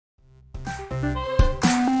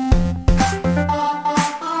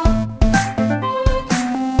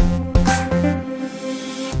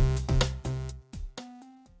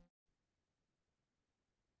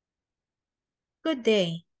Good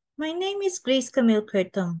day. My name is Grace Camille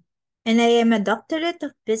Curtum, and I am a Doctorate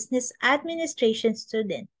of Business Administration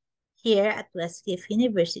student here at Westcliff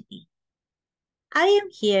University. I am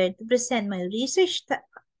here to present my research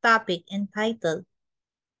topic entitled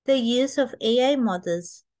The Use of AI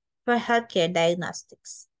Models for Healthcare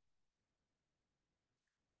Diagnostics.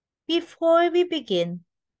 Before we begin,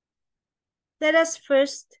 let us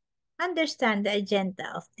first understand the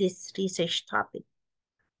agenda of this research topic.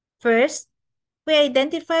 First, we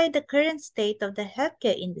identify the current state of the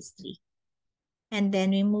healthcare industry, and then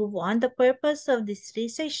we move on the purpose of this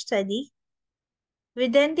research study. We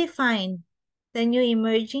then define the new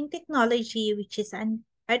emerging technology, which is an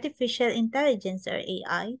artificial intelligence or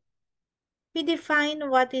AI. We define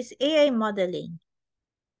what is AI modeling,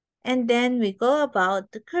 and then we go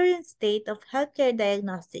about the current state of healthcare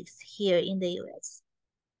diagnostics here in the US.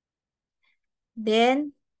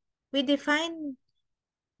 Then we define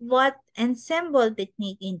what ensemble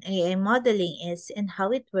technique in AI modeling is and how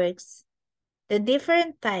it works, the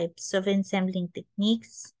different types of ensembling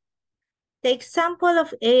techniques, the example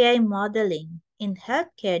of AI modeling in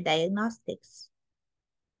healthcare diagnostics.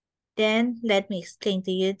 Then, let me explain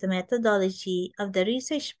to you the methodology of the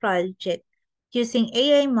research project using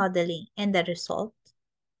AI modeling and the result.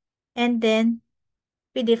 And then,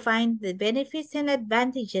 we define the benefits and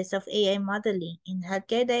advantages of AI modeling in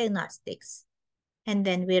healthcare diagnostics. And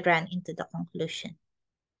then we run into the conclusion.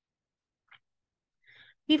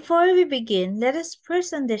 Before we begin, let us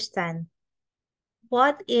first understand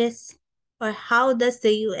what is or how does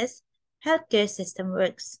the US healthcare system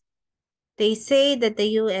works. They say that the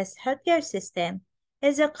US healthcare system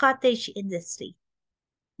is a cottage industry.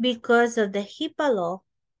 Because of the HIPAA law,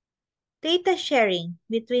 data sharing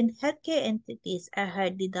between healthcare entities are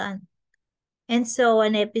hardly done. And so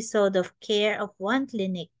an episode of care of one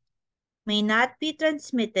clinic may not be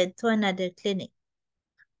transmitted to another clinic.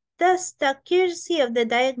 Thus, the accuracy of the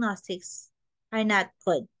diagnostics are not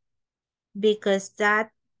good because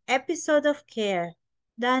that episode of care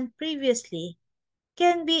done previously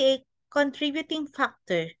can be a contributing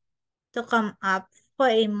factor to come up for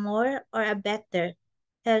a more or a better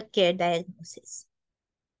healthcare diagnosis.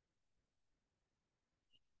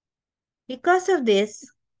 Because of this,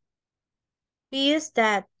 we use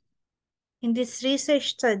that in this research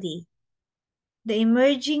study, the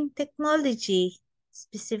emerging technology,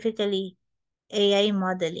 specifically AI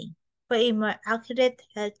modeling, for a more accurate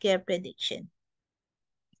healthcare prediction.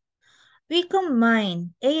 We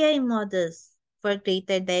combine AI models for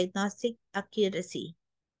greater diagnostic accuracy,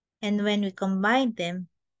 and when we combine them,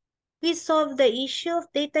 we solve the issue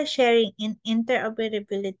of data sharing and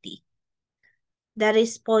interoperability that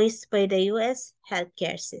is posed by the US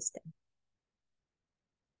healthcare system.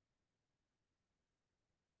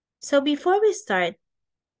 So before we start,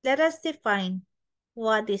 let us define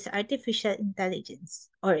what is artificial intelligence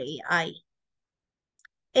or AI.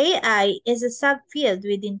 AI is a subfield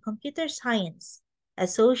within computer science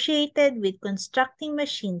associated with constructing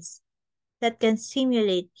machines that can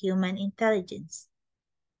simulate human intelligence.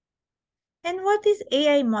 And what is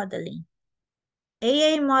AI modeling?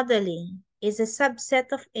 AI modeling is a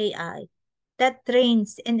subset of AI that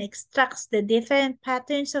trains and extracts the different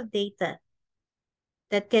patterns of data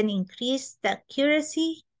that can increase the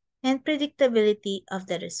accuracy and predictability of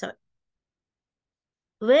the result.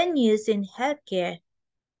 When used in healthcare,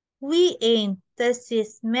 we aim to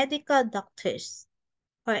assist medical doctors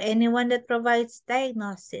or anyone that provides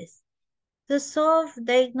diagnosis to solve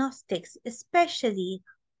diagnostics, especially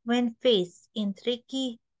when faced in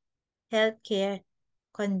tricky healthcare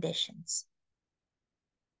conditions.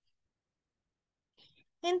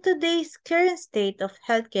 In today's current state of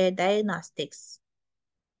healthcare diagnostics,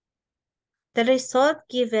 the result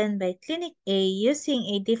given by Clinic A using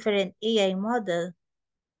a different AI model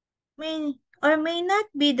may or may not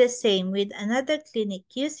be the same with another clinic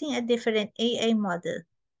using a different AI model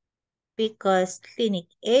because Clinic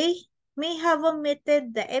A may have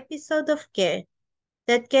omitted the episode of care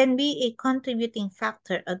that can be a contributing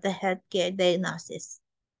factor of the healthcare diagnosis.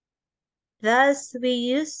 Thus, we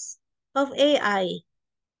use of AI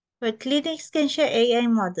where clinics can share AI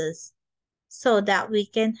models so that we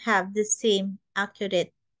can have the same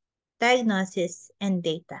accurate diagnosis and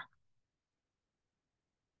data.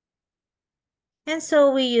 And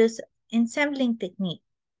so we use ensembling technique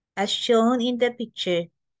as shown in the picture.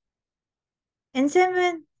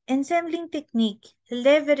 Ensembling technique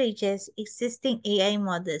leverages existing AI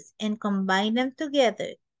models and combine them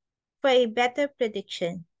together for a better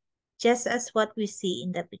prediction, just as what we see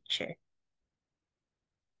in the picture.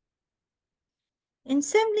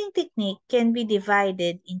 Ensembling technique can be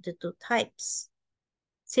divided into two types,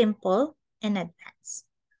 simple and advanced.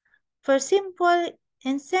 For simple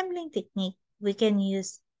ensembling technique, we can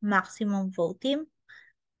use maximum voting,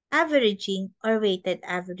 averaging, or weighted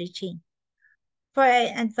averaging. For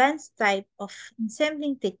an advanced type of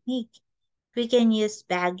ensembling technique, we can use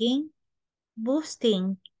bagging,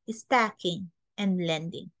 boosting, stacking, and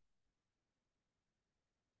blending.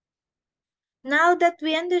 Now that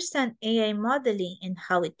we understand AI modeling and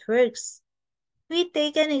how it works, we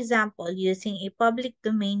take an example using a public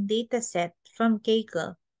domain dataset from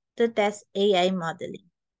Kaggle to test AI modeling.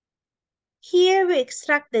 Here we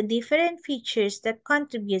extract the different features that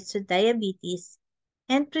contribute to diabetes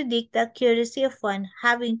and predict the accuracy of one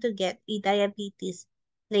having to get a diabetes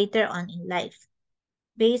later on in life,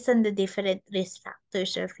 based on the different risk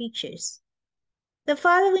factors or features. The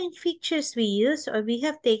following features we use or we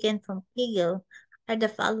have taken from Kaggle are the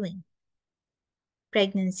following: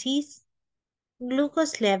 pregnancies,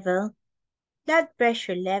 glucose level, blood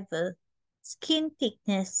pressure level, skin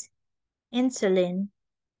thickness, insulin,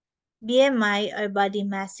 BMI or body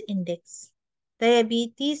mass index,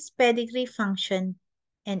 diabetes, pedigree function,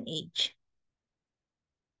 and age.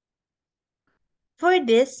 For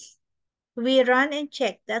this, we run and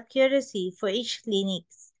check the accuracy for each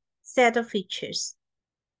clinic's set of features,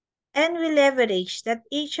 and we leverage that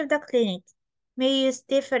each of the clinics may use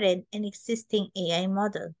different and existing AI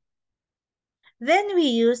model. Then we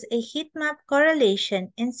use a heat map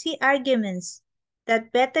correlation and see arguments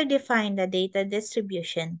that better define the data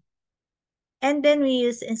distribution. And then we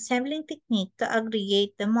use assembling technique to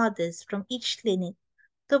aggregate the models from each clinic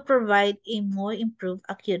to provide a more improved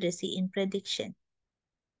accuracy in prediction.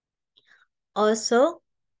 Also,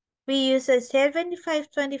 we use a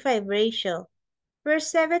 75-25 ratio where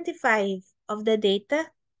 75 of the data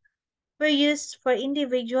were used for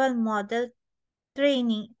individual model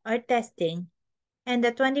training or testing, and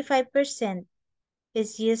the 25%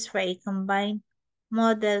 is used for a combined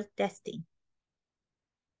model testing.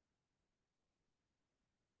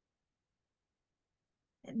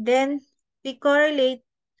 Then we correlate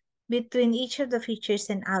between each of the features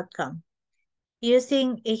and outcome.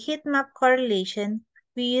 Using a heat map correlation,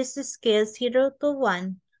 we use the scale 0 to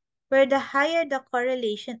 1, where the higher the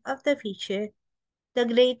correlation of the feature, the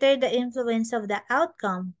greater the influence of the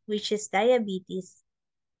outcome, which is diabetes.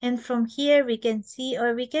 And from here, we can see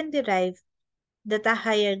or we can derive that a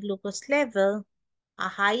higher glucose level, a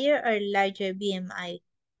higher or larger BMI,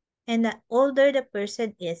 and the older the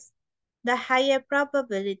person is, the higher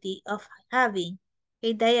probability of having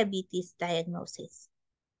a diabetes diagnosis.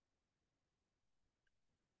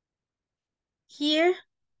 Here,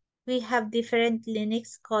 we have different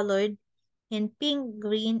clinics colored in pink,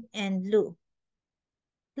 green, and blue.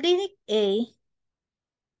 Clinic A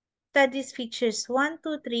studies features 1,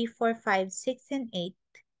 2, 3, 4, 5, 6, and 8.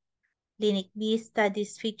 Clinic B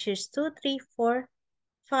studies features 2, 3, 4,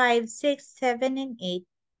 5, 6, 7, and 8.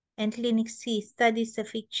 And Clinic C studies the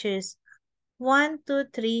features 1, 2,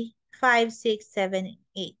 3, 5, 6, 7, and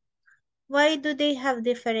 8. Why do they have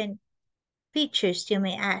different features, you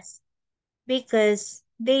may ask? Because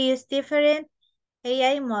they use different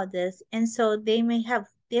AI models, and so they may have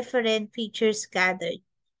different features gathered.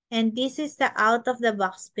 And this is the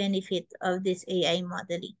out-of-the-box benefit of this AI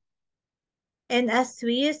modeling. And as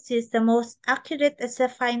we use this, the most accurate as the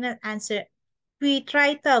final answer, we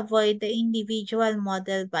try to avoid the individual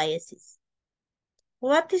model biases.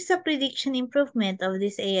 What is the prediction improvement of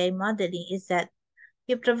this AI modeling is that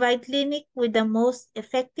we provide clinic with the most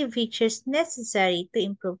effective features necessary to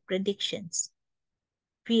improve predictions.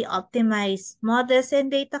 We optimize models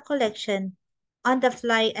and data collection on the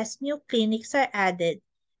fly as new clinics are added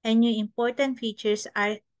and new important features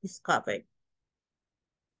are discovered.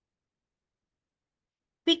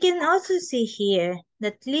 We can also see here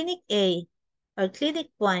that Clinic A or Clinic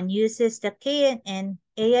 1 uses the KNN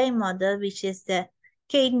AI model, which is the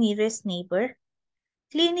K nearest neighbor.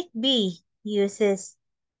 Clinic B uses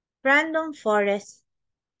Random Forest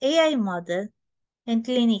AI model, and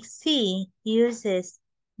Clinic C uses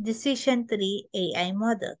Decision Tree AI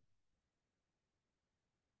model.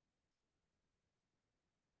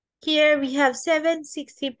 Here we have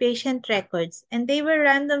 760 patient records, and they were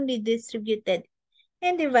randomly distributed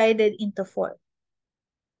and divided into 4.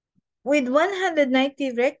 With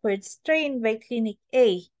 190 records trained by Clinic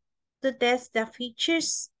A to test the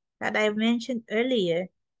features that I mentioned earlier,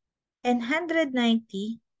 and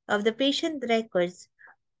 190 of the patient records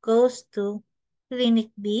goes to Clinic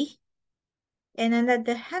B, and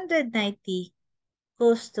another 190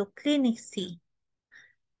 goes to Clinic C.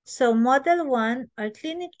 So Model 1 or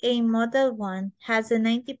Clinic A Model 1 has a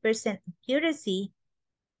 90% accuracy.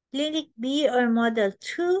 Clinic B or Model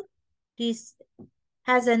 2 is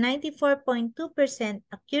has a 94.2%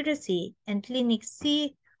 accuracy, and Clinic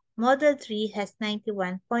C Model 3 has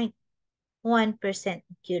 91.1%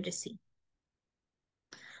 accuracy.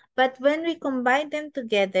 But when we combine them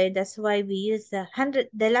together, that's why we use the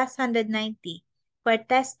last 190 for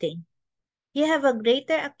testing. You have a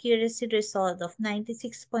greater accuracy result of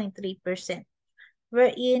 96.3%,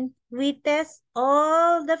 wherein we test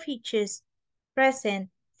all the features present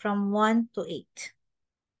from 1 to 8.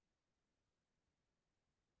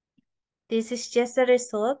 This is just a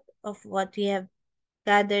result of what we have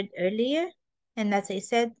gathered earlier, and as I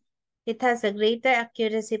said, it has a greater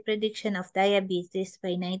accuracy prediction of diabetes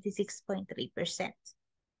by 96.3%.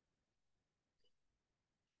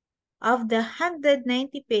 Of the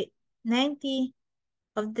 90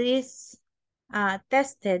 of these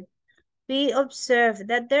tested, we observe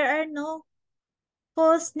that there are no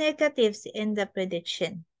false negatives in the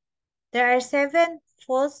prediction. There are 7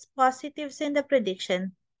 false positives in the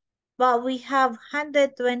prediction, but we have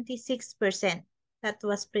 126% that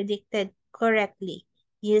was predicted correctly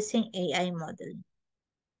using AI modeling.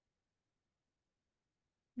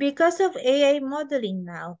 Because of AI modeling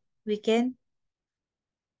now, we can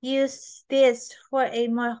use this for a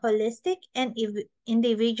more holistic and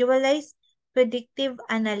individualized predictive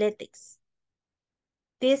analytics.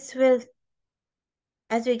 This will,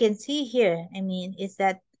 as we can see here, is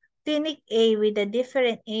that Clinic A with a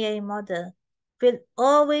different AI model will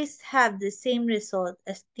always have the same result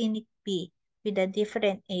as Clinic B with a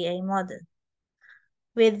different AI model.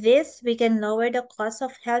 With this, we can lower the cost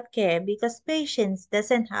of healthcare because patients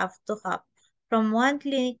doesn't have to hop from one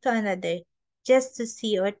clinic to another just to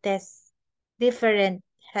see or test different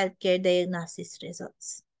healthcare diagnosis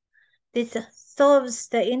results. This solves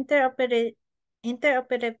the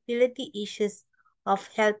interoperability issues of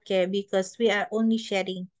healthcare because we are only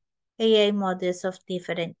sharing AI models of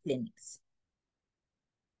different clinics.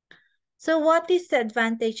 So what is the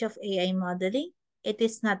advantage of AI modeling? It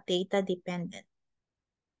is not data dependent.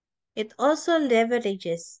 It also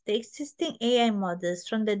leverages the existing AI models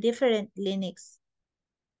from the different clinics.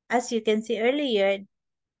 As you can see earlier,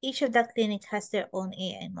 each of the clinics has their own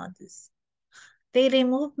AI models. They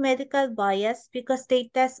remove medical bias because they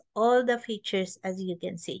test all the features, as you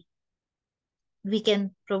can see. We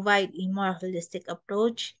can provide a more holistic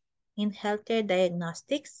approach in healthcare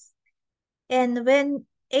diagnostics. And when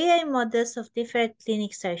AI models of different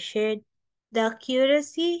clinics are shared, the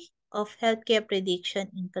accuracy of healthcare prediction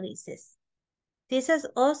increases. This has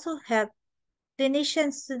also helped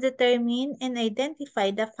clinicians to determine and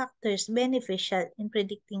identify the factors beneficial in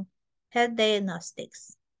predicting health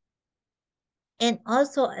diagnostics, and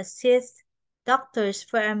also assist doctors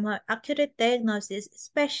for a more accurate diagnosis,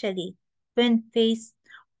 especially when faced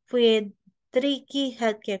with tricky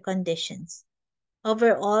healthcare conditions.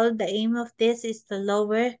 Overall, the aim of this is to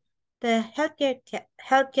lower the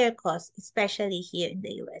healthcare costs, especially here in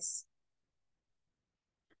the US.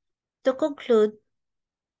 To conclude,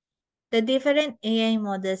 the different AI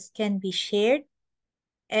models can be shared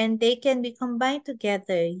and they can be combined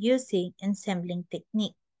together using ensembling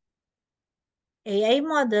technique. AI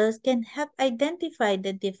models can help identify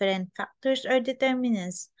the different factors or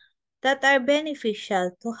determinants that are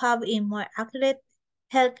beneficial to have a more accurate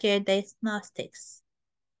healthcare diagnostics.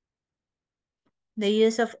 The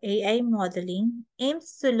use of AI modeling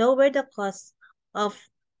aims to lower the cost of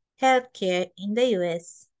healthcare in the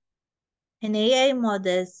US, and AI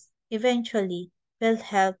models eventually will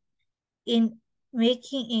help in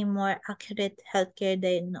making a more accurate healthcare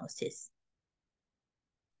diagnosis.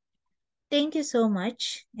 Thank you so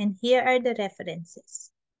much, and here are the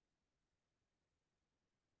references.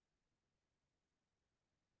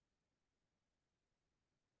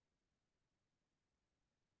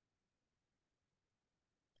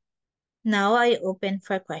 Now I open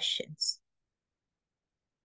for questions.